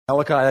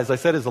Malachi, as I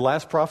said, is the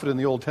last prophet in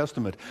the Old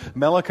Testament.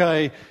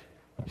 Malachi,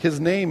 his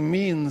name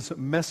means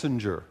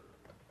messenger.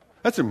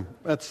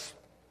 That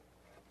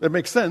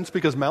makes sense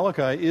because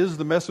Malachi is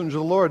the messenger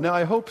of the Lord. Now,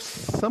 I hope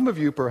some of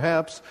you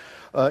perhaps,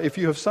 if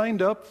you have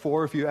signed up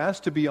for, if you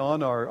asked to be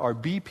on our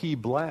BP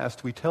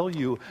Blast, we tell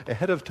you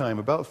ahead of time,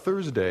 about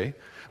Thursday,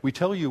 we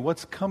tell you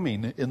what's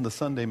coming in the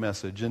Sunday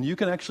message. And you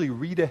can actually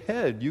read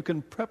ahead. You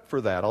can prep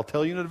for that. I'll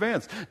tell you in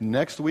advance.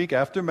 Next week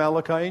after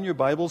Malachi in your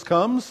Bibles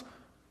comes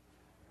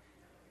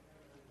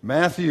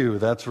Matthew.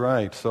 That's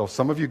right. So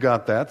some of you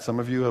got that.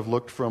 Some of you have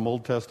looked from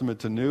Old Testament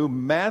to New.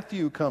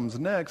 Matthew comes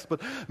next,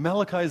 but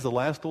Malachi is the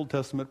last Old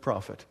Testament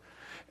prophet.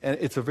 And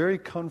it's a very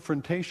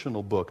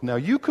confrontational book. Now,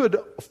 you could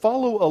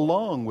follow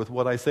along with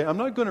what I say. I'm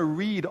not going to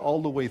read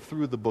all the way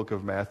through the book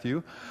of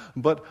Matthew,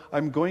 but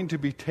I'm going to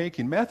be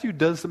taking...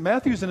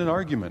 Matthew's in an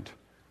argument.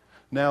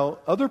 Now,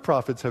 other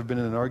prophets have been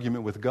in an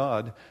argument with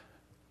God.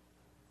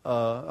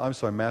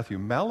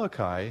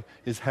 Malachi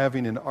is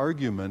having an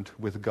argument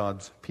with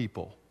God's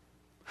people.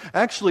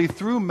 Actually,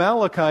 through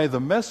Malachi the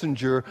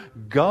messenger,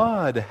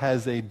 God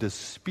has a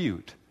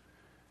dispute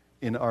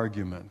in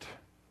argument.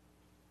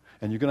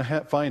 And you're going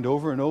to find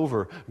over and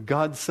over,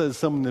 God says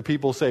something that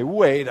people say,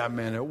 wait a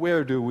minute,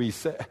 where do we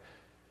say?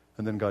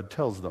 And then God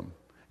tells them.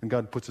 And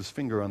God puts his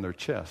finger on their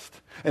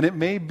chest. And it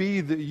may be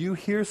that you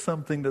hear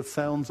something that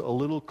sounds a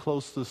little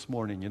close this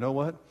morning. You know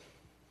what?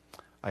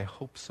 I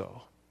hope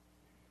so.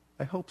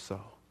 I hope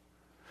so.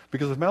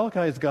 Because if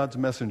Malachi is God's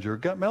messenger,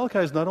 Malachi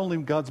is not only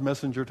God's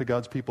messenger to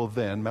God's people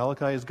then,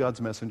 Malachi is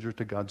God's messenger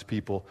to God's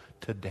people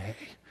today.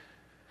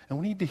 And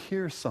we need to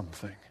hear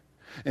something.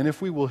 And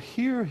if we will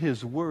hear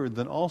his word,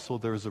 then also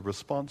there is a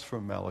response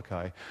from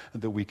Malachi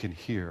that we can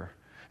hear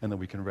and that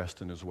we can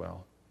rest in as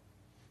well.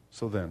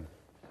 So then,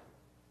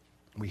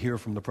 we hear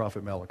from the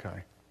prophet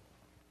Malachi.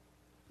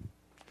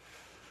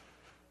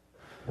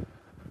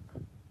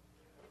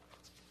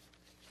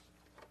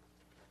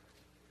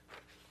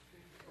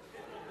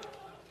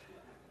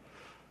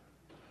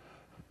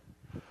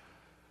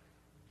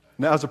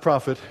 Now, as a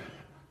prophet,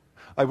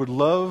 I would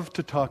love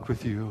to talk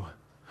with you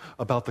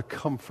about the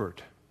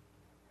comfort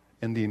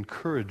and the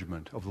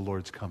encouragement of the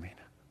Lord's coming.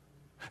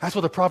 That's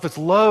what the prophets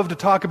love to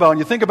talk about. And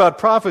you think about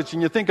prophets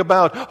and you think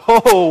about,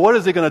 what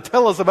is he going to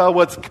tell us about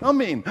what's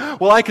coming?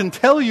 Well, I can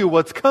tell you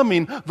what's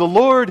coming. The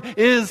Lord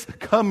is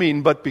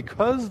coming. But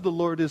because the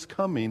Lord is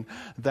coming,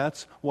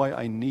 that's why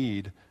I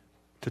need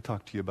to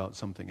talk to you about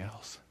something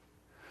else.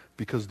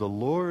 Because the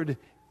Lord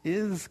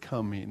is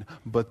coming,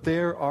 but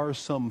there are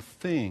some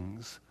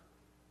things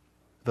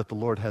that the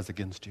Lord has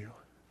against you.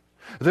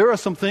 There are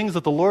some things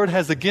that the Lord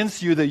has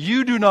against you that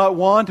you do not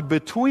want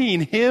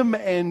between him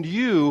and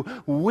you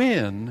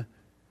when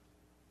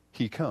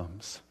he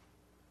comes.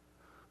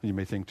 You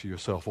may think to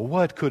yourself, well,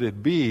 what could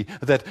it be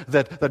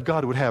that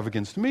God would have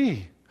against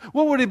me?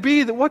 What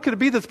could it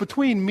be that's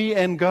between me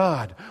and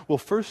God? Well,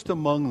 first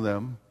among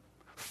them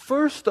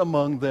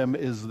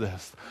is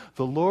this.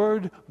 The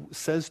Lord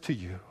says to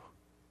you,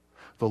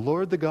 the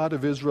Lord, the God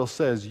of Israel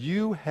says,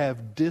 you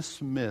have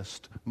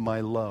dismissed my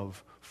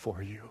love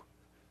for you.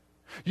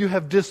 You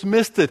have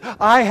dismissed it.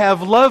 I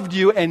have loved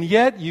you, and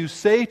yet you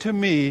say to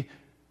me,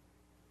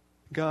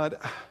 God,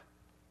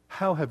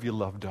 how have you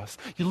loved us?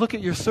 You look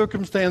at your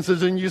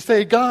circumstances and you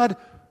say, God,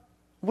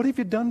 what have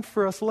you done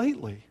for us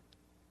lately?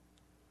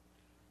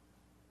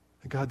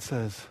 And God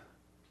says,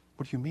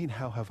 what do you mean,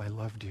 how have I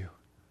loved you?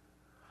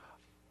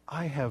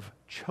 I have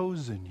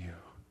chosen you.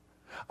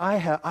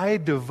 I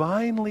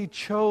divinely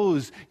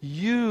chose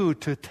you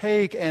to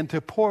take and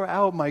to pour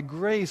out my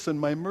grace and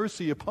my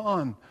mercy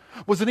upon.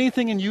 Was it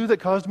anything in you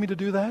that caused me to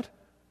do that?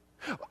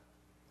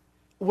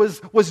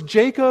 Was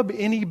Jacob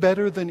any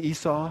better than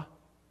Esau?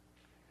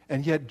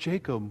 And yet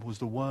Jacob was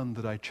the one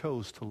that I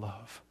chose to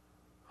love.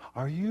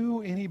 Are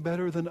you any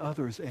better than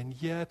others? And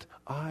yet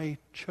I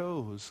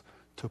chose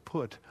to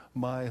put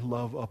my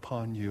love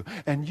upon you.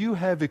 And you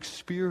have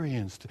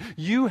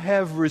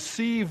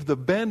received the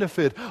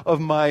benefit of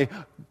my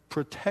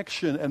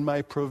protection and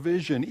my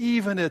provision,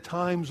 even at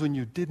times when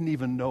you didn't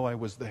even know I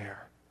was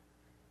there.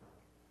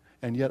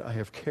 And yet I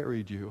have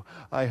carried you.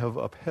 I have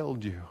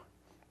upheld you.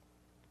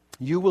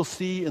 You will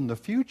see in the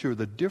future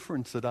the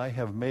difference that I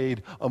have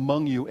made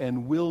among you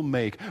and will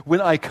make when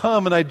I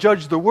come and I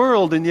judge the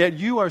world, and yet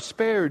you are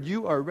spared,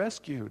 you are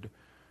rescued.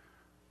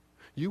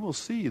 You will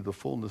see the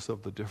fullness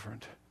of the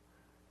different.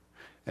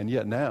 And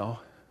yet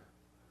now,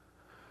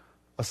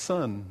 a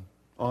son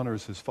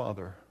honors his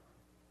father.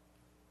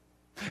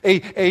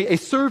 A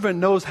servant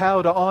knows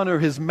how to honor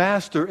his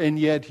master, and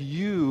yet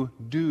you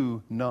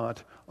do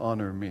not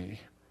honor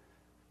me.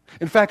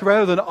 In fact,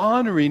 rather than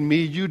honoring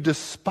me, you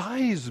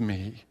despise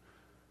me.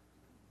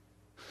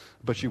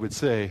 But you would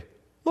say,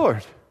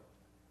 Lord,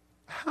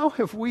 how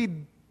have we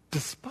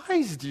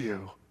despised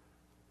you?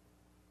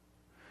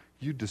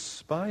 You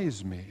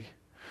despise me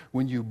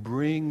when you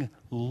bring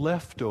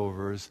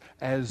leftovers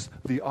as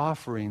the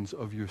offerings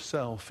of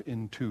yourself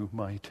into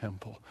my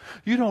temple.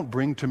 You don't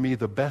bring to me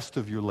the best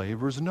of your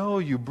labors. No,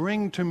 you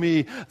bring to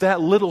me that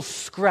little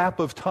scrap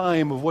of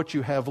time of what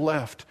you have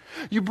left.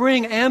 You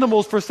bring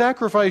animals for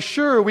sacrifice.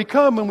 Sure, we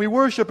come and we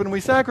worship and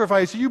we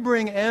sacrifice. You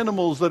bring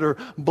animals that are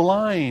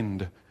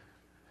blind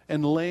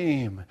and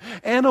lame.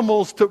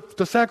 Animals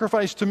to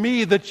sacrifice to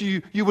me that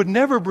you would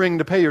never bring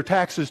to pay your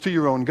taxes to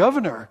your own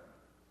governor.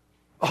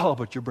 Oh,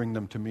 but you bring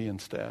them to me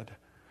instead.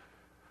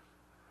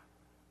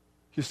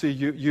 You see,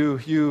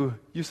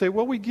 you say,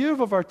 well, we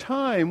give of our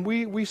time.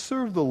 We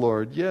serve the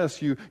Lord.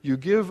 Yes, you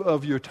give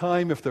of your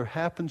time if there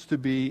happens to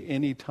be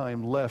any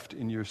time left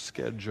in your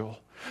schedule.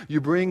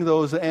 You bring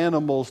those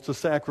animals to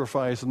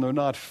sacrifice and they're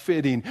not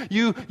fitting.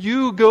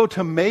 You go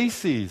to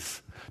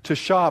Macy's to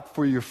shop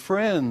for your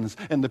friends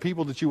and the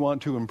people that you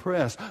want to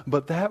impress.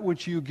 But that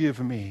which you give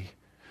me,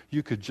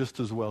 you could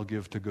just as well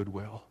give to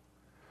Goodwill.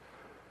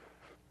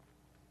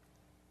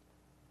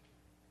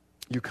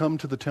 You come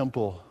to the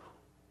temple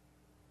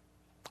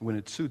when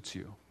it suits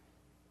you.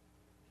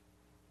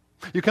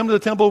 You come to the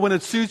temple when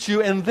it suits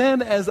you, and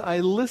then as I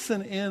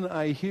listen in,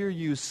 I hear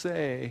you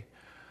say,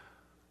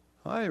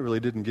 I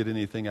really didn't get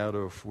anything out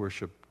of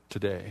worship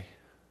today.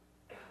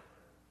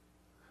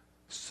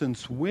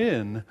 Since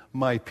when,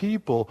 my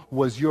people,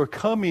 was your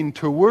coming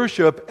to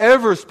worship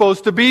ever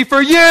supposed to be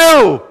for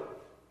you?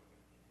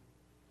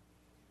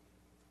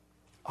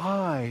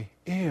 I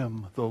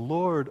am the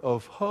Lord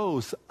of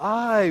hosts.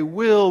 I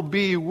will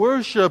be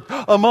worshiped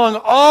among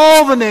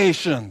all the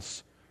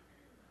nations.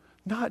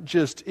 Not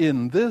just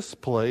in this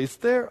place.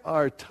 There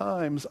are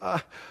times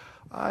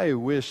I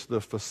wish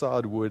the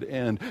facade would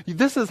end.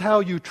 This is how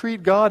you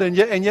treat God, and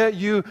yet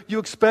you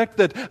expect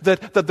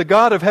that the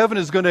God of heaven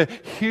is going to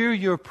hear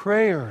your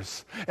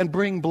prayers and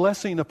bring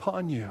blessing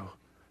upon you.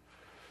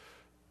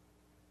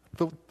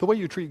 The way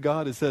you treat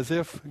God is as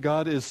if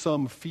God is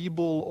some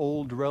feeble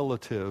old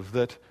relative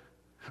that,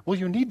 well,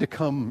 you need to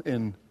come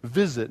and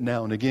visit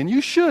now and again.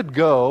 You should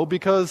go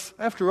because,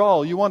 after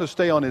all, you want to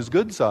stay on His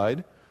good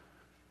side.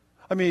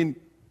 I mean,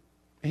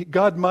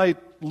 God might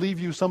leave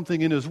you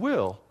something in His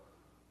will.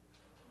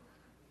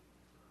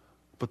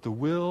 But the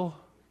will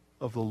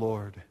of the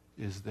Lord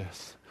is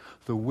this.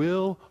 The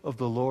will of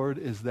the Lord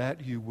is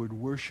that you would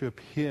worship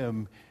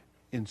Him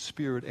in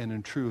spirit and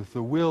in truth.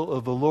 The will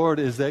of the Lord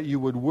is that you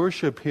would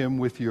worship Him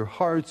with your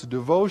heart's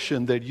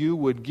devotion, that you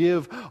would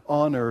give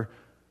honor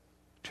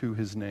to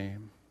His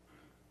name.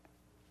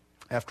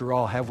 After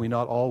all, have we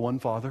not all one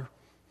Father?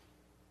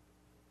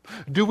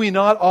 Do we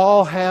not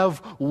all have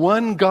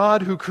one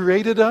God who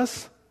created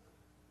us?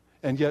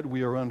 And yet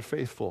we are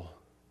unfaithful.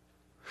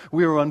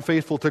 We are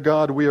unfaithful to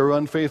God. We are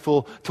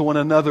unfaithful to one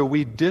another.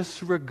 We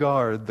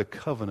disregard the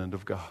covenant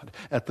of God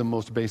at the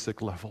most basic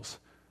levels.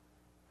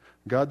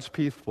 God's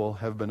people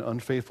have been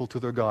unfaithful to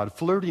their God,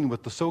 flirting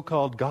with the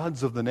so-called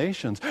gods of the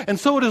nations. And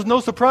so it is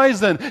no surprise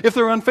then, if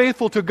they're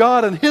unfaithful to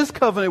God and His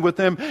covenant with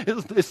them,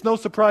 it's no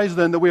surprise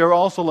then that we are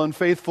also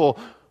unfaithful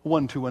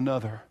one to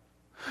another.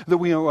 That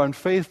we are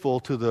unfaithful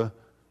to the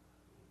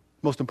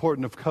most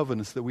important of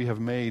covenants that we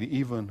have made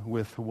even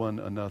with one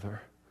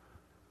another.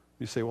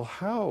 You say, well,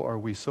 how are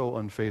we so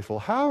unfaithful?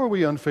 How are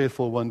we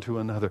unfaithful one to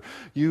another?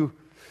 You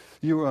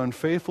are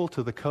unfaithful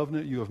to the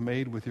covenant you have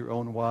made with your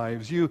own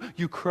wives. You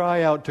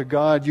cry out to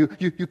God.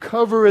 You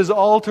cover His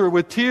altar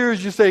with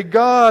tears. You say,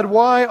 God,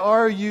 why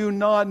are you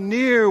not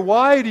near?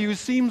 Why do you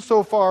seem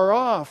so far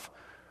off?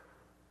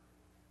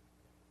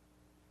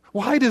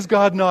 Why does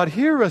God not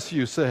hear us,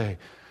 you say?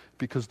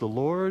 Because the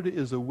Lord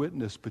is a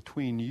witness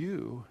between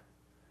you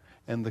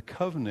and the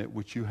covenant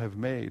which you have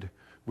made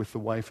with the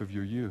wife of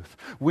your youth.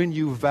 When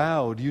you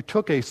vowed, you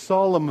took a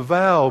solemn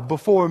vow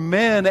before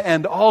men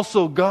and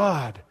also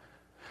God,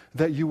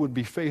 that you would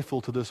be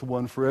faithful to this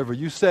one forever.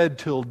 You said,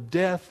 till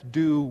death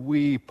do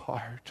we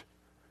part.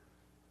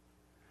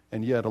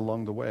 And yet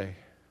along the way,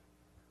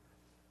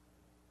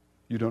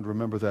 you don't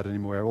remember that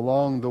anymore.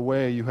 Along the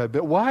way you have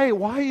been.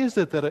 Why is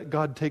it that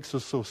God takes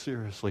us so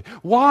seriously?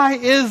 Why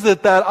is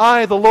it that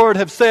I, the Lord,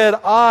 have said,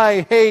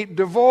 I hate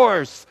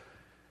divorce?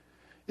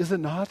 Is it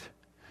not?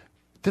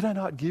 Did I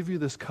not give you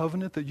this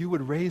covenant that you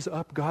would raise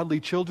up godly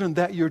children,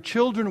 that your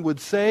children would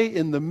say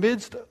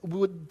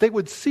they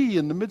would see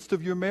in the midst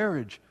of your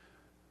marriage,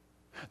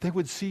 they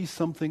would see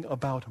something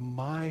about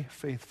my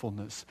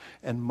faithfulness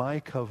and my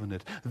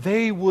covenant.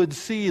 They would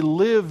see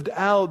lived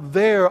out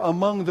there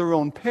among their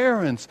own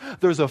parents.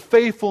 There's a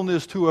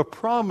faithfulness to a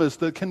promise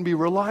that can be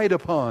relied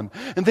upon.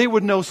 And they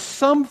would know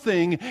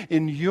something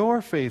in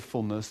your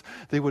faithfulness.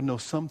 They would know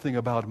something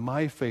about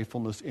my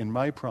faithfulness in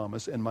my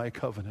promise and my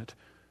covenant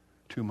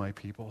to my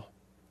people.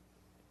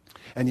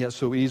 And yet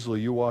so easily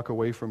you walk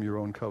away from your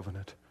own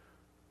covenant.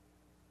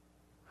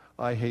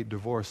 I hate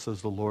divorce,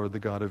 says the Lord, the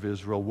God of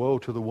Israel. Woe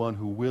to the one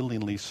who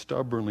willingly,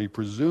 stubbornly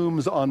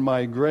presumes on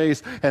my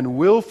grace and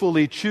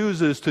willfully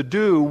chooses to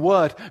do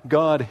what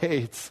God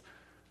hates.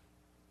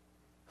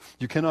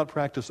 You cannot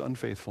practice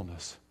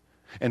unfaithfulness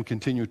and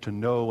continue to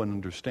know and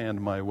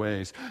understand my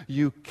ways.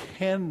 You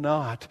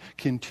cannot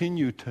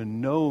continue to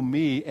know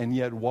me and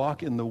yet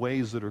walk in the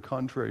ways that are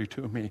contrary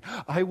to me.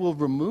 I will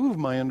remove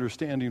my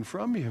understanding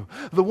from you.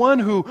 The one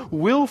who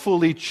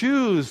willfully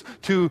chooses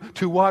to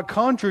walk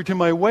contrary to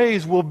my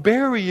ways will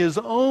bury his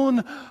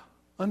own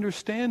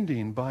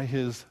understanding by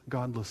his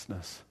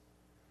godlessness.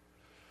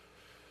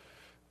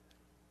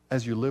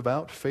 As you live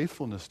out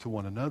faithfulness to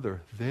one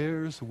another,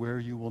 there's where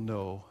you will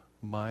know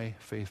my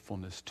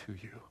faithfulness to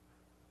you.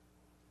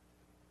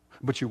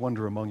 But you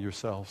wonder among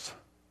yourselves,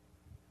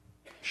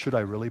 should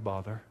I really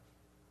bother?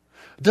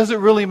 Does it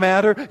really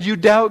matter? You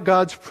doubt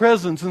God's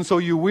presence, and so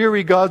you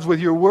weary God with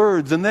your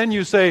words. And then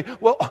you say,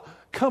 well,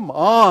 come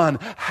on.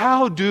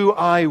 How do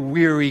I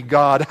weary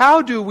God?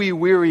 How do we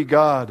weary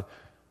God?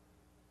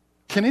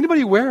 Can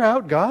anybody wear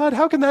out God?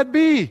 How can that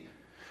be?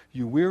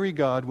 You weary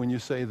God when you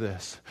say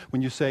this.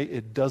 When you say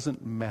it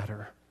doesn't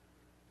matter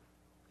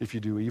if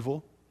you do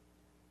evil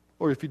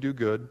or if you do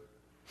good.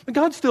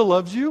 God still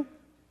loves you.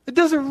 It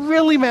doesn't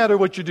really matter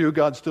what you do,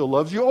 God still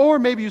loves you. Or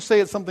maybe you say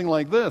it something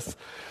like this.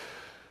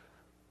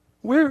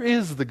 Where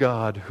is the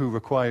God who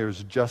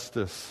requires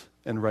justice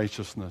and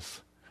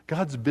righteousness?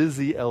 God's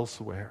busy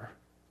elsewhere.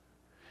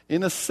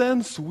 In a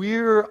sense,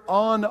 we're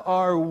on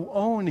our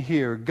own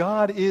here.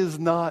 God is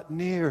not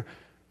near.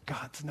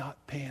 God's not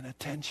paying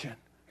attention.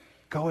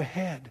 Go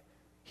ahead.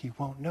 He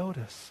won't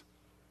notice.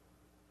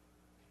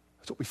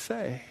 That's what we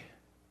say.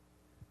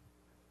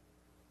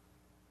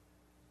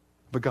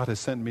 But God has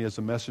sent me as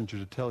a messenger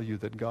to tell you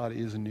that God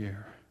is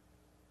near,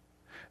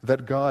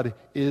 that God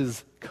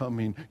is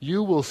coming.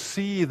 You will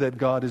see that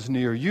God is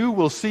near. You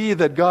will see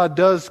that God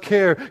does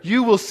care.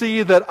 You will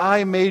see that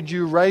I made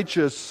you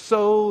righteous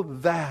so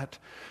that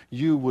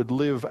you would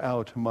live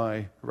out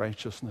my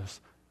righteousness.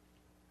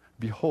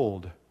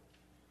 Behold,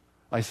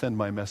 I send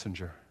my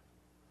messenger.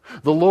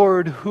 The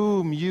Lord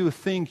whom you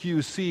think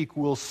you seek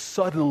will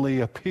suddenly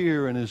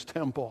appear in his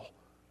temple.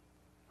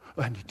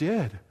 And he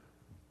did.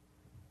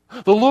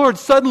 The Lord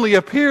suddenly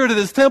appeared at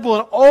his temple,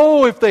 and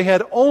oh, if they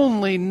had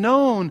only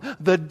known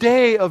the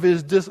day of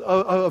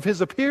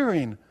his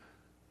appearing.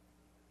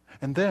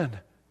 And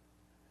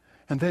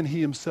then he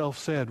himself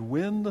said,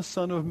 when the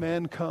Son of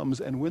Man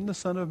comes, and when the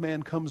Son of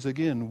Man comes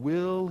again,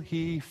 will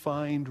he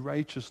find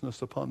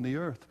righteousness upon the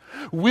earth?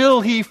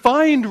 Will he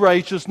find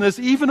righteousness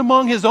even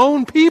among his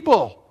own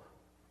people?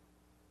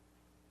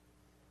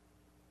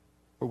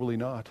 Or will he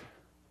not?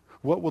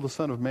 What will the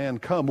Son of Man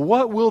come?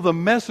 What will the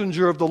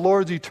messenger of the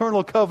Lord's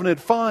eternal covenant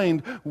find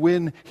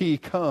when he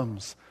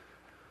comes?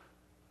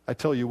 I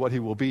tell you what he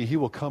will be. He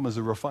will come as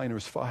a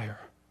refiner's fire.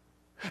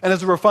 And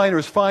as a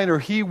refiner's fire,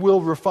 he will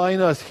refine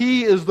us.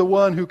 He is the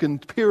one who can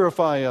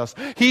purify us.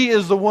 He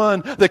is the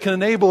one that can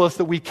enable us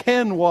that we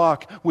can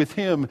walk with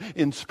him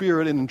in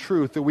spirit and in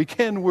truth, that we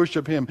can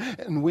worship him.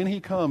 And when he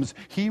comes,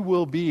 he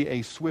will be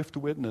a swift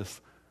witness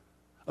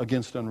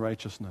against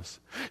unrighteousness.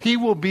 He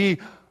will be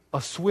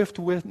a swift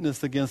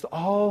witness against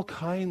all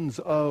kinds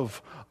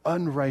of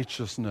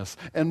unrighteousness.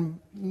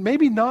 And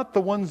maybe not the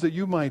ones that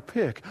you might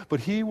pick, but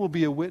he will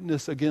be a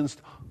witness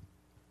against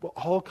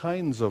all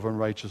kinds of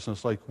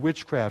unrighteousness, like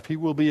witchcraft. He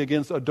will be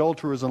against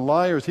adulterers and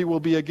liars. He will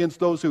be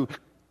against those who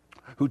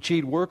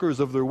cheat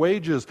workers of their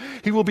wages.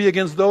 He will be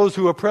against those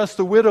who oppress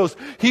the widows.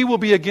 He will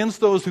be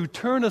against those who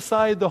turn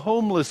aside the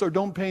homeless or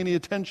don't pay any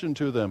attention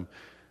to them.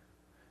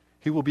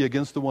 He will be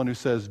against the one who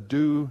says,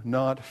 do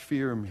not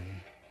fear me.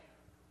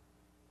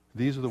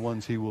 These are the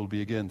ones he will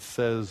be against,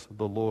 says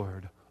the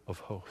Lord of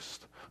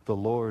hosts, the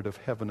Lord of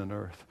heaven and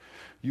earth.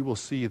 You will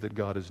see that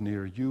God is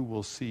near. You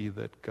will see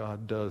that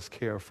God does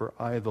care, for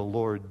I, the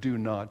Lord, do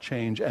not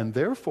change. And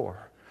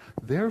therefore,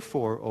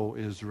 O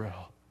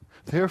Israel,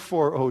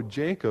 therefore, O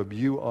Jacob,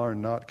 you are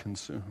not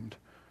consumed.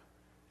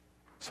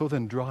 So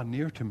then draw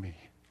near to me.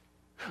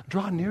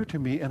 Draw near to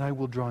me, and I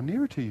will draw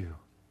near to you.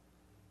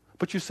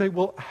 But you say,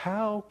 well,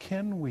 how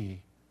can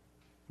we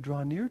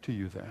draw near to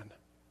you then?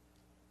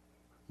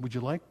 Would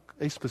you like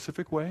a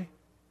specific way?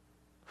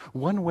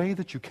 One way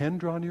that you can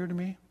draw near to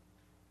me?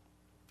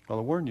 Well,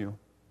 I'll warn you,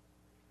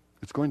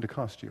 it's going to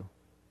cost you.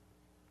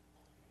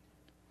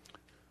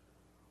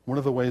 One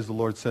of the ways the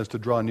Lord says to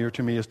draw near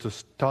to me is to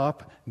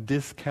stop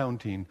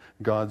discounting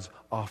God's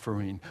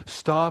offering.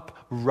 Stop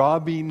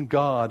robbing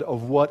God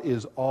of what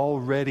is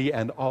already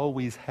and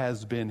always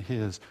has been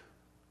his.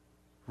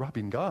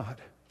 Robbing God.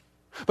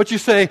 But you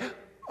say,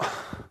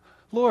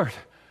 Lord,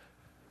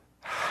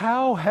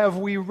 how have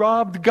we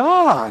robbed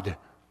God?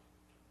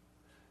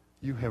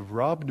 You have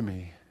robbed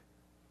me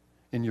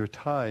in your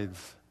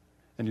tithes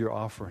and your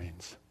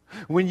offerings.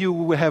 When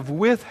you have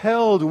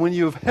withheld, when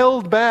you have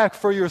held back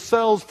for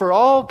yourselves for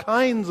all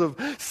kinds of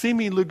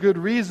seemingly good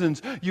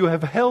reasons, you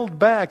have held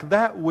back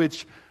that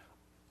which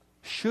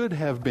should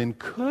have been,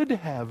 could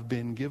have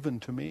been given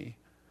to me.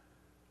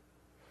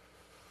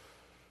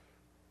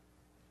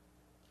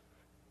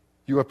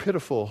 You are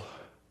pitiful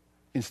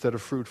instead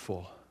of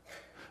fruitful.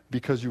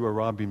 because you are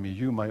robbing me,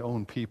 you, my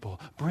own people.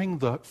 Bring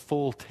the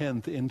full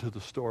tenth into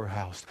the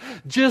storehouse.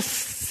 Just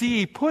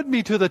see, put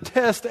me to the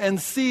test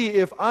and see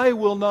if I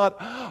will not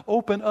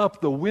open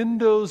up the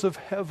windows of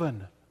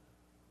heaven,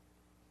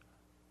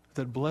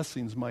 that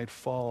blessings might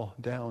fall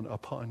down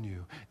upon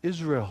you.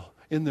 Israel,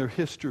 in their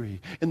history,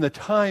 in the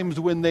times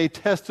when they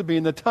tested me,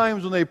 in the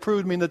times when they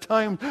proved me, in the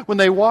times when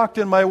they walked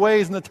in my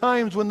ways, in the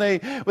times when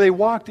they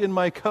walked in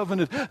my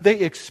covenant, they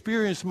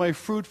experienced my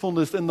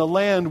fruitfulness in the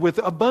land with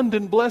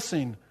abundant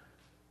blessing.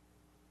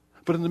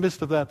 But in the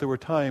midst of that, there were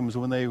times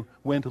when they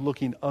went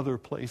looking other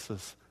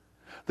places.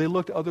 They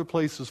looked other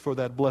places for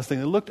that blessing.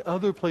 They looked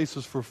other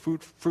places for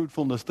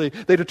fruitfulness. They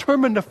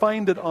determined to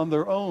find it on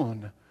their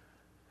own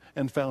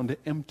and found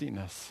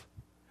emptiness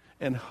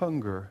and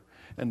hunger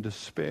and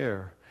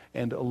despair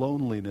and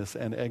loneliness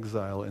and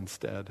exile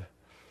instead.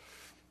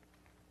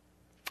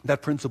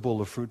 That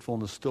principle of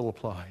fruitfulness still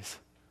applies.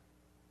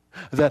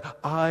 That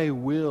I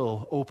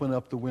will open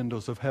up the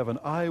windows of heaven.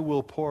 I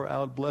will pour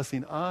out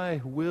blessing.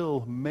 I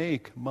will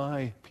make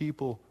my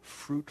people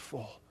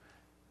fruitful.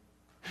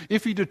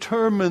 If you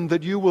determine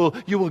that you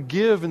will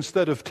give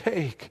instead of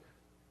take,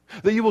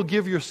 that you will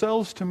give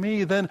yourselves to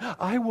me, then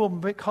I will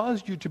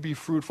cause you to be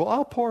fruitful.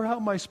 I'll pour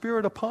out my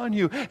Spirit upon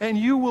you, and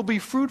you will be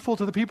fruitful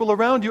to the people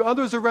around you.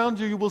 Others around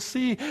you will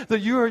see that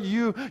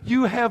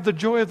you have the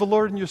joy of the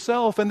Lord in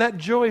yourself, and that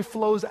joy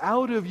flows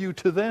out of you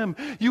to them.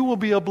 You will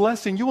be a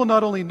blessing. You will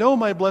not only know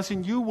my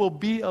blessing, you will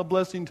be a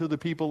blessing to the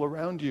people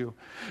around you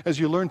as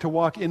you learn to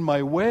walk in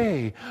my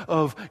way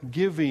of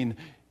giving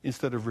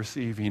instead of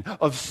receiving,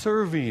 of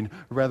serving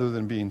rather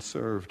than being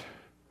served.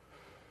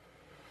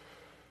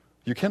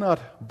 You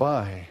cannot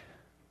buy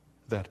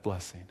that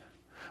blessing.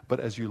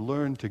 But as you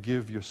learn to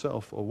give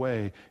yourself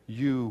away,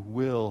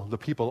 the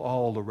people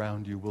all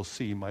around you will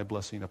see my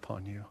blessing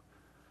upon you.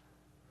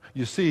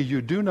 You see,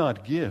 you do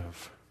not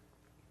give.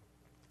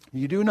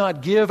 You do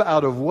not give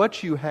out of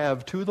what you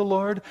have to the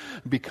Lord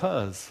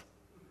because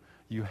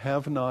you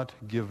have not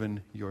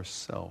given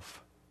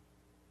yourself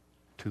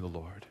to the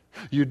Lord.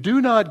 You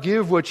do not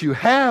give what you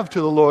have to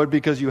the Lord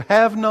because you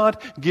have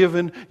not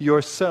given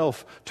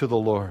yourself to the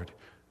Lord.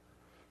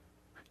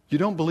 You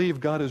don't believe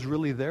God is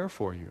really there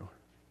for you.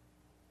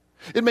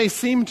 It may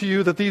seem to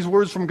you that these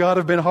words from God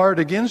have been hard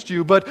against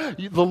you, but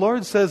the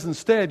Lord says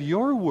instead,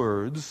 your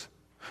words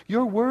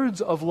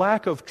of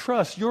lack of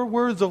trust, your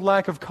words of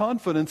lack of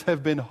confidence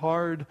have been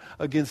hard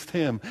against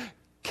Him.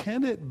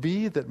 Can it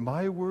be that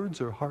my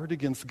words are hard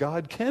against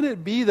God? Can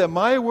it be that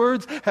my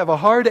words have a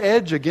hard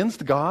edge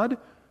against God?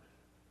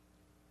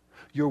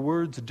 Your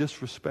words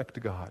disrespect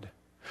God.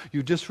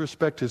 You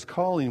disrespect His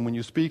calling when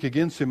you speak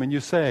against Him and you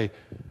say,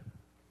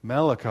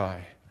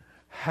 Malachi,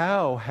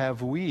 how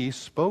have we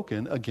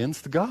spoken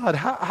against God?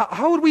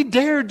 How would we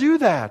dare do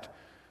that?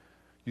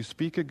 You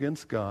speak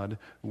against God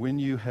when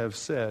you have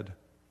said,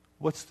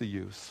 what's the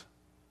use?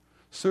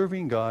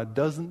 Serving God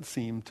doesn't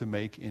seem to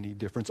make any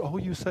difference. Oh,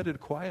 you said it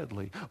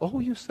quietly. Oh,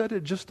 you said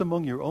it just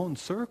among your own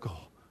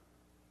circle.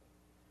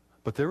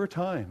 But there are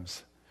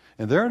times,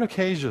 and there are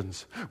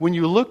occasions when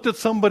you looked at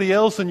somebody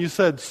else and you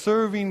said,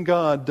 serving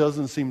God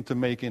doesn't seem to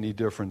make any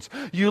difference.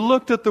 You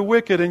looked at the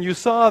wicked and you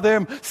saw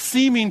them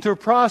seeming to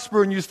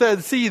prosper and you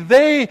said, see,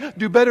 they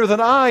do better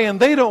than I and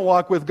they don't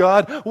walk with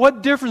God.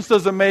 What difference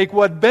does it make?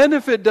 What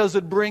benefit does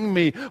it bring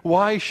me?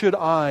 Why should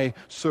I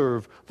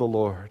serve the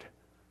Lord?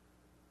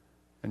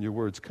 And your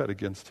words cut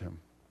against Him.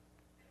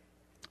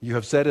 You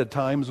have said at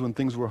times when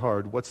things were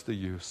hard, what's the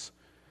use?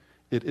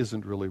 It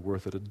isn't really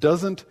worth it. It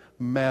doesn't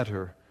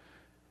matter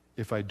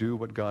if I do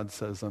what God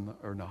says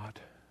or not.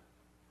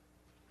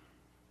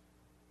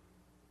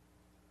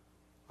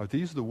 Are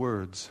these the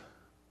words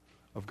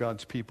of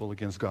God's people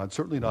against God?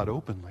 Certainly not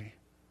openly.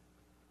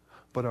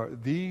 But are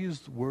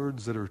these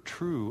words that are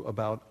true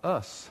about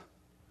us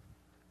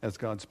as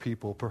God's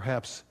people,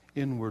 perhaps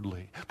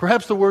inwardly?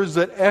 Perhaps the words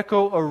that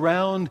echo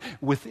around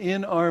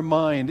within our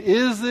mind.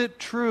 Is it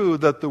true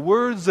that the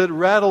words that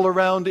rattle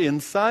around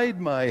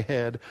inside my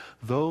head,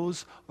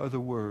 those are the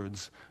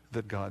words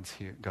that God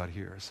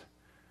hears?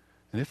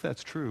 And if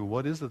that's true,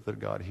 what is it that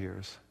God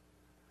hears?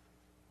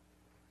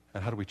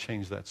 And how do we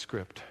change that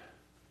script?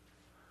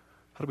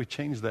 How do we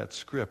change that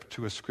script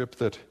to a script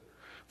that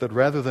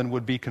rather than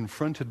would be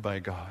confronted by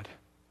God,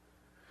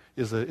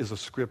 is a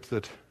script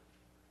that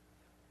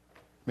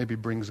maybe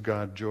brings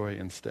God joy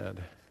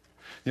instead?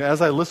 You know,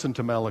 as I listen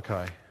to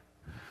Malachi,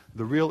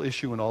 the real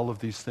issue in all of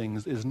these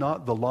things is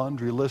not the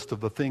laundry list of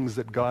the things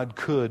that God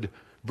could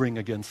bring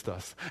against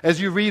us.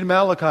 As you read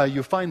Malachi,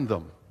 you find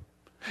them.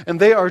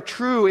 And they are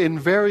true in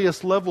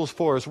various levels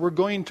for us. We're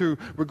going to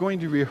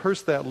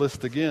rehearse that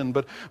list again,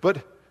 but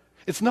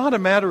it's not a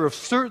matter of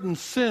certain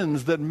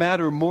sins that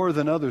matter more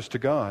than others to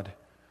God.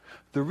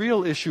 The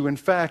real issue, in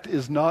fact,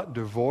 is not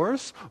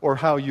divorce or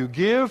how you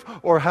give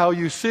or how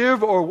you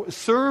serve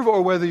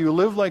or whether you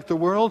live like the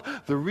world.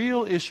 The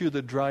real issue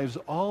that drives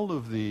all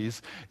of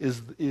these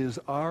is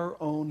our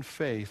own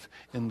faith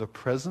in the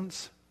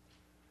presence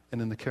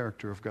and in the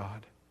character of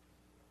God.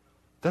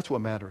 That's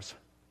what matters.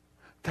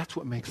 That's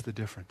what makes the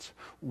difference.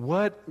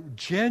 What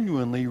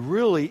genuinely,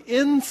 really,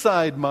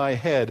 inside my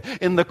head,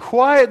 in the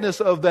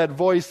quietness of that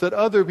voice that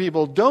other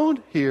people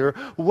don't hear,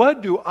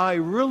 what do I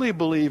really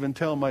believe and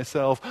tell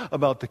myself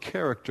about the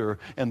character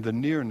and the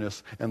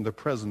nearness and the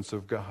presence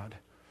of God?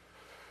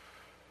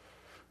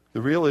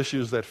 The real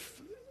issue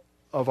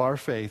of our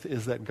faith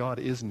is that God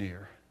is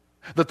near.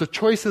 That the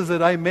choices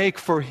that I make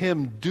for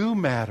Him do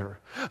matter.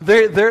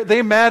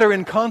 They matter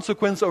in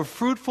consequence of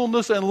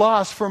fruitfulness and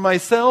loss for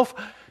myself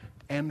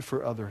and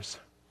for others.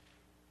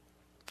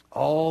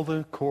 All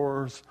the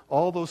cores,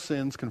 all those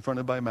sins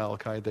confronted by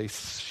Malachi, they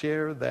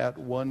share that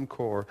one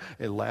core,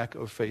 a lack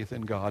of faith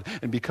in God.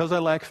 And because I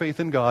lack faith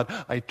in God,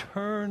 I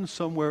turn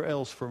somewhere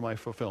else for my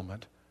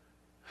fulfillment.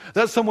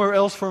 That somewhere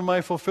else for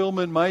my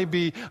fulfillment might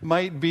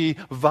be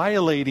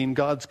violating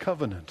God's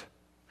covenant.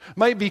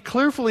 Might be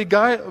clearly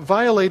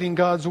violating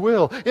God's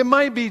will. It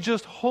might be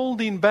just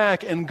holding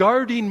back and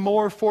guarding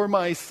more for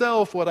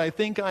myself what I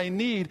think I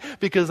need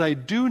because I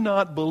do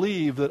not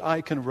believe that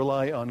I can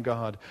rely on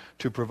God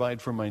to provide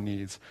for my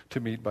needs, to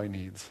meet my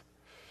needs.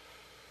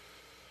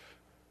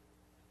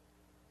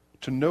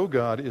 To know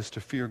God is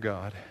to fear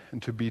God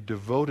and to be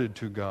devoted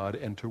to God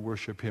and to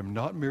worship Him,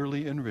 not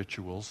merely in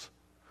rituals,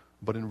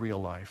 but in real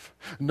life.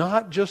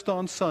 Not just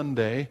on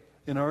Sunday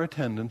in our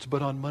attendance,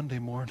 but on Monday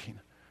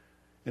morning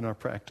in our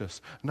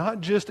practice. Not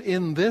just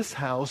in this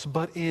house,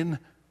 but in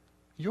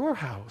your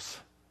house.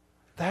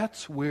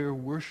 That's where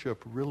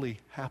worship really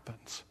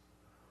happens.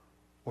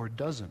 Or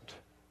doesn't,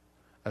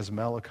 as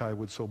Malachi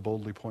would so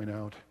boldly point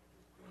out.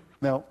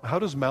 Now, how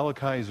does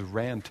Malachi's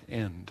rant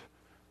end?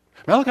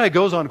 Malachi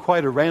goes on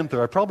quite a rant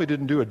there. I probably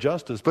didn't do it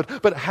justice.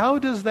 But how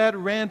does that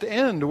rant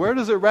end? Where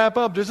does it wrap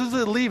up? Does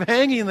it leave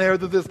hanging there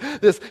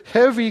this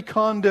heavy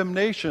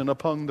condemnation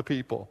upon the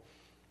people?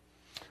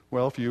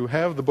 Well, if you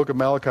have the book of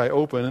Malachi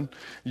open,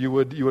 you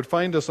would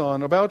find us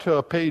on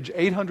about page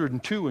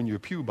 802 in your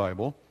Pew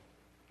Bible.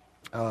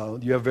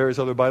 You have various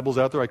other Bibles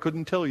out there. I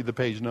couldn't tell you the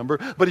page number.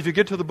 But if you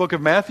get to the book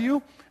of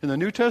Matthew in the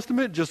New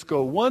Testament, just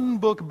go one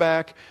book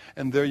back,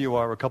 and there you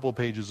are, a couple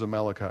pages of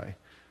Malachi.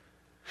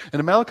 And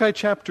in Malachi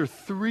chapter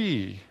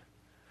 3,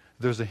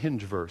 there's a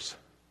hinge verse.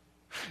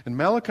 In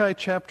Malachi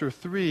chapter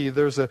 3,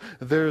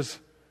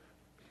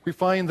 we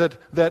find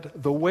that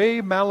the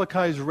way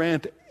Malachi's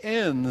rant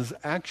ends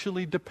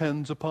actually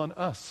depends upon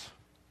us.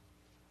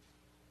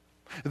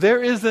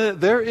 There is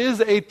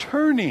a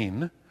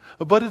turning,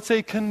 but it's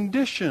a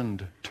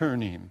conditioned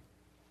turning.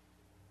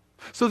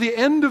 So the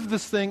end of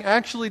this thing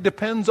actually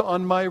depends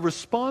on my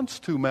response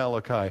to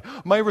Malachi,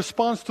 my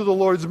response to the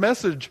Lord's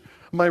message,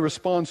 my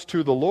response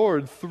to the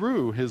Lord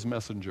through His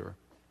messenger.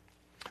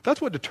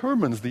 That's what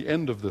determines the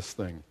end of this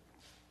thing.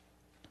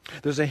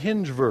 There's a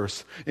hinge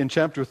verse in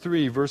chapter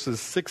 3, verses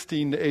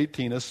 16 to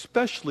 18,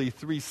 especially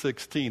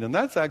 3:16, and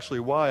that's actually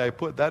why I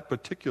put that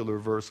particular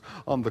verse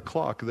on the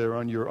clock there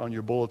on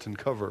your bulletin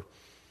cover.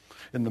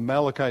 In the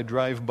Malachi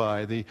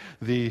drive-by,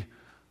 the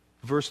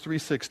verse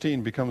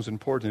 3:16 becomes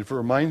important. If it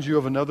reminds you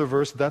of another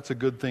verse, that's a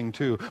good thing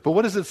too. But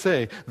what does it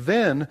say?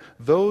 Then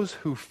those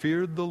who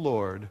feared the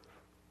Lord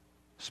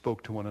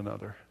spoke to one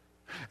another.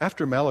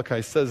 After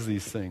Malachi says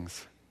these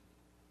things,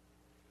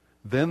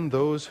 then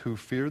those who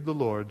feared the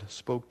Lord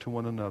spoke to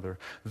one another.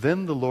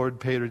 Then the Lord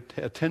paid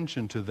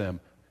attention to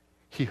them.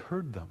 He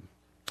heard them.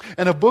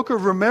 And a book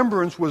of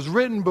remembrance was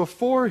written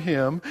before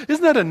Him.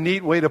 Isn't that a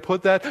neat way to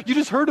put that? You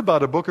just heard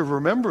about a book of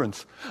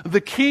remembrance.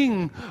 The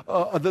king,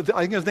 I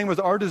think his name was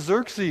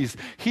Artaxerxes,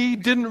 he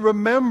didn't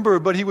remember,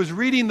 but he was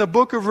reading the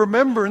book of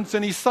remembrance,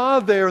 and he saw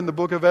there in the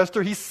book of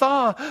Esther, he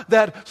saw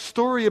that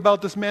story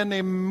about this man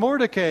named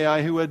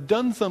Mordecai who had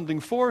done something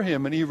for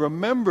him, and he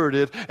remembered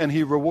it, and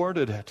he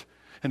rewarded it,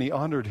 and he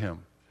honored him.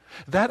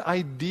 That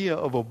idea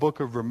of a book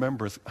of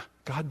remembrance,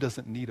 God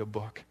doesn't need a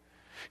book.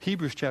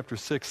 Hebrews chapter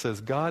 6 says,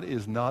 God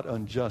is not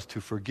unjust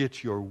to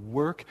forget your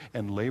work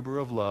and labor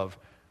of love.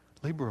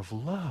 Labor of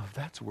love,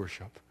 that's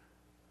worship.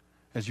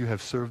 As you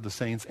have served the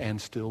saints and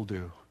still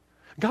do.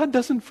 God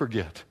doesn't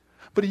forget.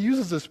 But He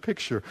uses this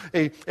picture.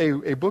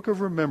 A book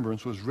of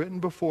remembrance was written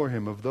before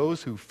Him of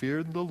those who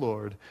feared the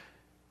Lord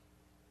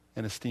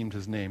and esteemed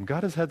His name.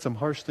 God has had some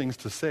harsh things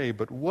to say,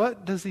 but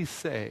what does He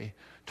say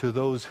to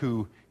those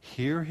who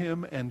hear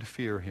Him and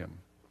fear Him?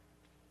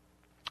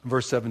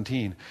 Verse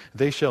 17,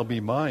 they shall be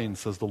mine,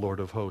 says the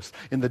Lord of hosts,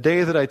 in the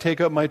day that I take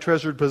up my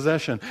treasured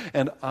possession,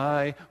 and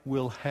I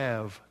will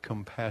have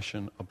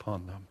compassion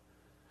upon them.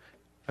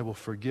 I will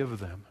forgive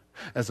them,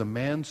 as a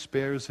man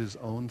spares his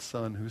own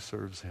son who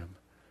serves him.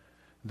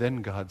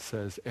 Then God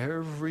says,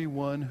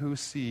 everyone who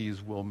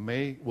sees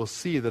will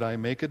see that I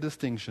make a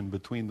distinction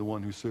between the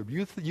one who serves.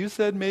 You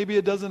said maybe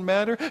it doesn't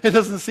matter. It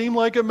doesn't seem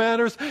like it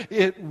matters.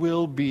 It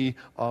will be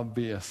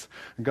obvious.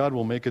 God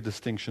will make a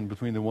distinction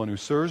between the one who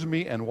serves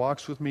me and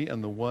walks with me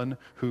and the one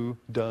who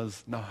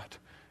does not.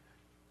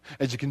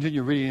 As you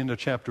continue reading into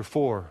chapter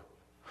 4,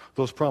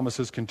 those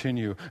promises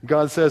continue.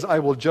 God says, I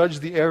will judge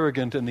the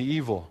arrogant and the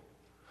evil,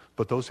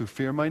 but those who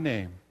fear my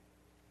name,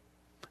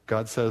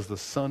 God says the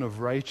Son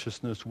of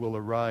Righteousness will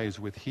arise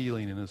with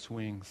healing in His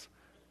wings.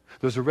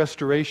 There's a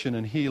restoration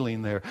and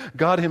healing there.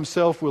 God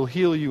himself will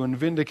heal you and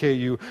vindicate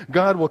you.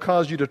 God will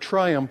cause you to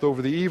triumph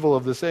over the evil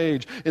of this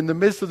age. In the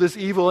midst of this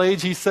evil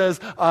age, he says,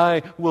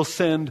 I will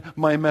send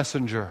my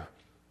messenger.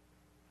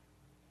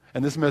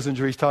 And this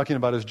messenger he's talking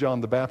about is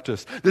John the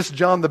Baptist. This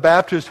John the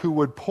Baptist who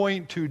would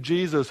point to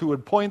Jesus, who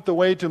would point the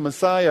way to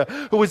Messiah,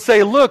 who would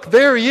say, look,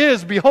 there he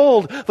is,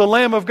 behold, the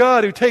Lamb of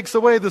God who takes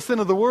away the sin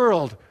of the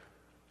world.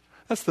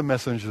 That's the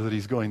messenger that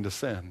he's going to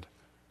send.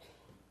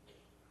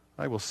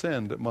 I will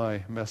send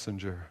my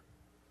messenger.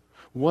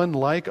 One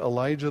like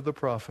Elijah the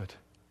prophet.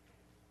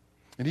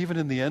 And even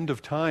in the end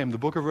of time, the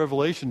book of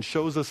Revelation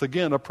shows us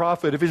again a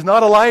prophet. If he's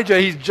not Elijah,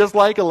 he's just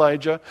like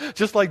Elijah.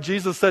 Just like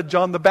Jesus said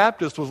John the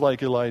Baptist was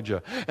like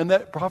Elijah. And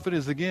that prophet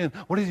is again,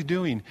 what is he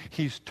doing?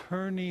 He's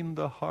turning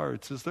the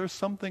hearts. Is there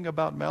something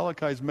about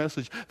Malachi's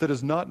message that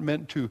is not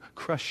meant to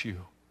crush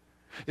you?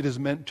 It is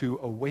meant to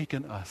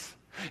awaken us.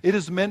 It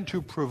is meant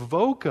to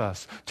provoke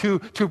us, to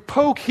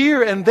poke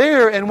here and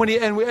there, and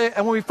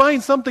when we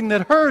find something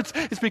that hurts,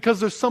 it's because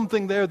there's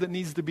something there that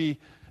needs to be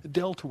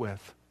dealt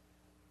with.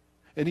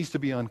 It needs to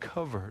be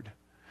uncovered,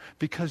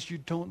 because you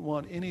don't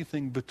want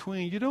anything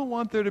between. You don't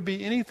want there to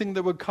be anything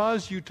that would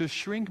cause you to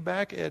shrink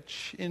back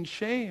in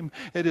shame.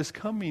 It is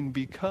coming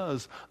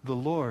because the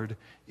Lord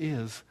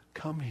is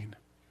coming.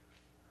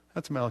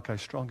 That's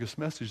Malachi's strongest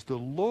message. The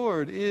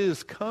Lord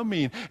is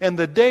coming. And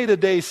the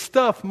day-to-day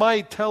stuff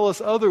might tell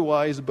us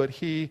otherwise, but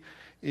he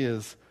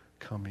is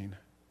coming.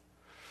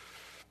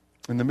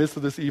 In the midst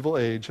of this evil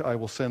age, I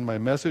will send my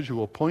message who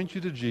will point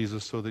you to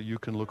Jesus so that you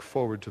can look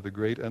forward to the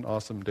great and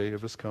awesome day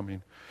of his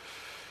coming.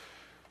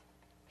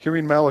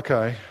 Hearing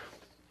Malachi,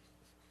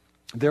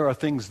 there are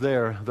things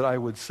there that I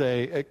would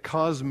say it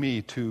caused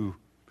me to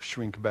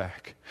shrink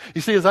back.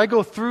 You see, as I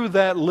go through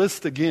that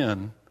list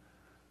again,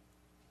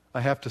 I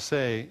have to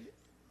say,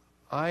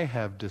 I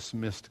have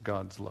dismissed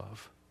God's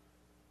love.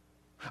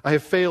 I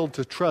have failed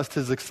to trust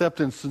his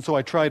acceptance, and so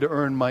I try to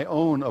earn my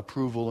own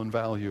approval and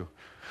value.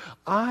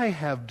 I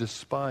have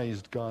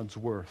despised God's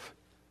worth,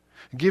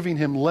 giving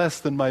him less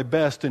than my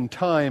best in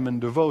time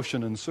and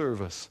devotion and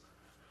service.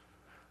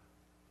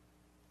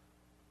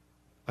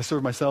 I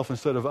serve myself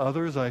instead of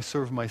others. I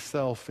serve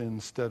myself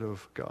instead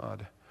of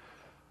God.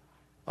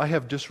 I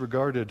have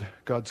disregarded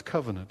God's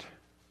covenant.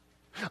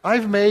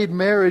 I've made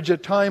marriage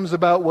at times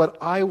about what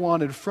I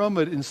wanted from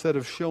it instead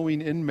of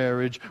showing in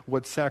marriage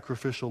what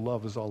sacrificial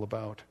love is all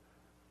about.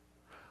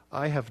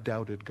 I have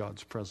doubted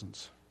God's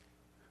presence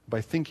by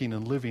thinking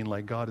and living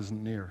like God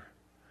isn't near,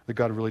 that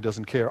God really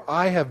doesn't care.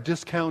 I have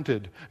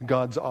discounted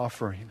God's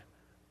offering.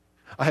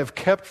 I have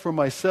kept for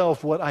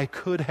myself what I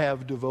could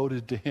have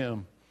devoted to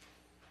him.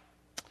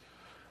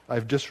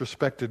 I've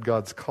disrespected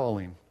God's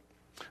calling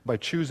by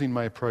choosing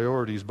my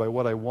priorities, by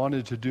what I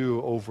wanted to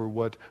do over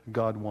what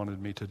God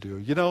wanted me to do.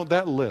 You know,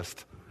 that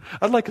list,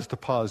 I'd like us to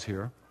pause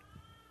here.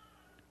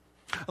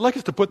 I'd like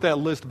us to put that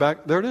list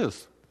back. There it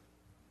is.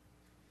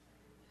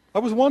 I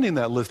was wanting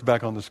that list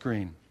back on the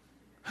screen.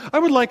 I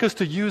would like us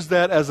to use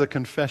that as a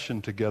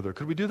confession together.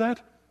 Could we do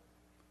that?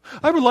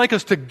 I would like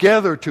us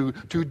together to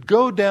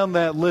go down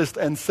that list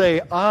and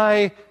say,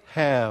 I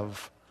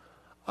have.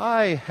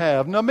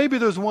 Now maybe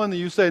there's one that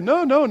you say,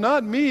 no,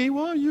 not me.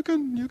 Well, you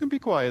can be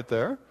quiet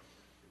there.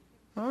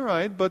 All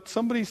right, but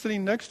somebody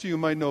sitting next to you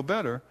might know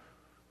better.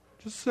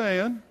 Just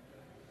saying.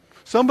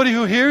 Somebody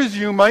who hears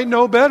you might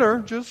know better.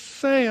 Just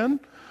saying.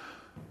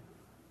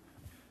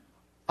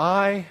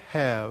 I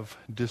have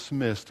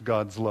dismissed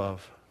God's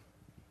love.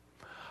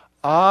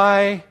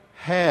 I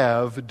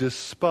have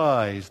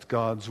despised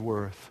God's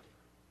worth.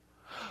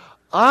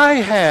 I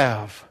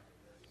have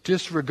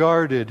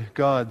disregarded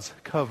God's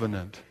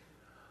covenant.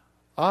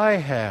 I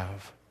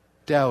have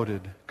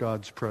doubted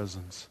God's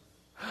presence.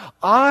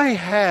 I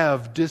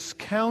have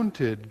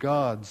discounted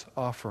God's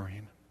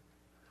offering.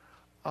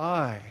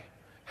 I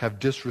have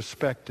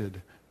disrespected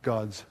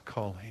God's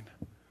calling.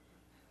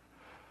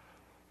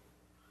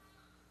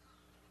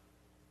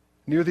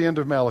 Near the end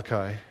of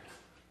Malachi,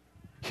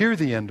 hear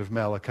the end of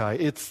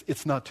Malachi,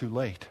 it's not too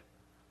late.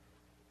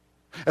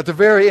 At the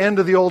very end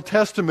of the Old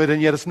Testament,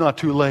 and yet it's not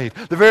too late.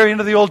 The very end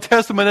of the Old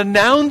Testament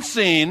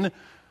announcing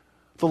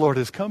the Lord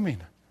is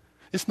coming.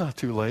 It's not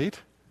too late.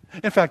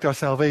 In fact, our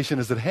salvation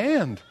is at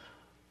hand.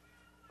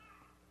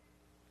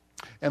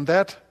 And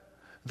that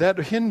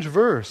hinge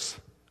verse,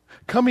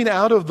 coming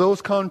out of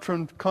those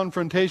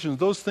confrontations,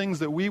 those things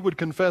that we would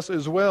confess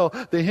as well,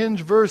 the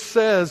hinge verse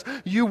says,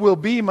 you will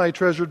be my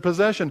treasured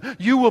possession.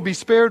 You will be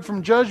spared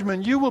from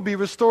judgment. You will be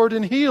restored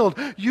and healed.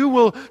 You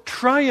will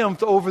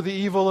triumph over the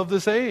evil of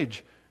this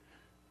age.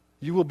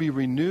 You will be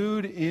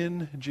renewed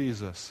in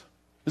Jesus.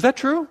 Is that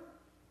true?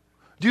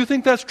 Do you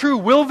think that's true?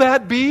 Will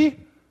that be?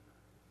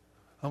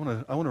 I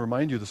want to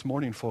remind you this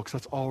morning, folks,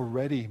 that's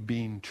already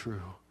being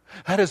true.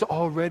 That has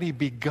already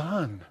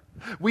begun.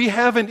 We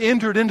haven't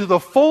entered into the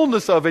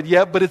fullness of it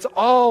yet, but it's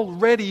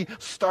already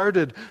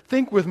started.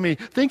 Think with me.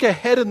 Think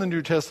ahead in the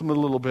New Testament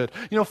a little bit.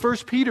 You know, 1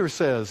 Peter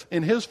says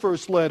in his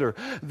first letter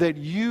that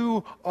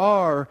you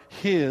are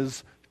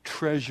his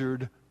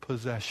treasured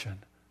possession.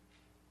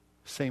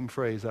 Same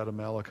phrase out of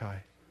Malachi.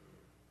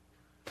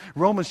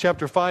 Romans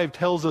chapter 5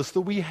 tells us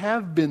that we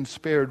have been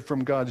spared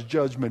from God's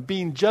judgment.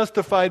 Being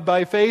justified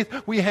by faith,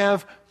 we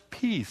have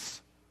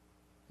peace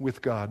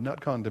with God,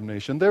 not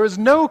condemnation. There is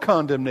no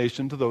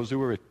condemnation to those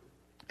who are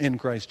in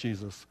Christ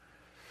Jesus.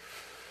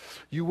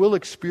 You will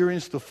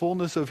experience the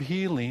fullness of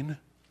healing,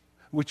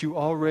 which you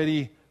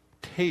already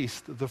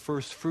taste the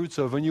first fruits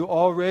of. And you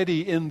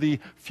already, in the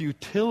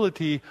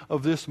futility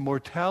of this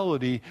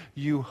mortality,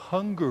 you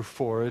hunger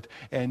for it,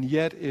 and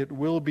yet it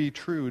will be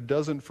true.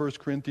 Doesn't 1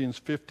 Corinthians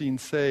 15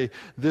 say,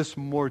 this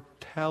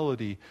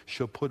mortality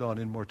shall put on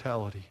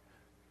immortality?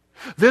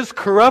 This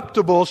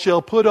corruptible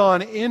shall put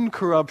on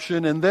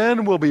incorruption, and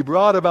then will be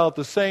brought about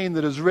the saying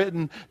that is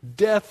written,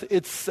 death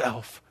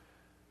itself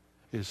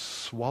is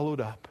swallowed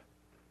up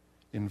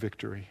in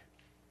victory.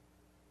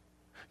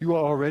 You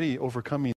are already overcoming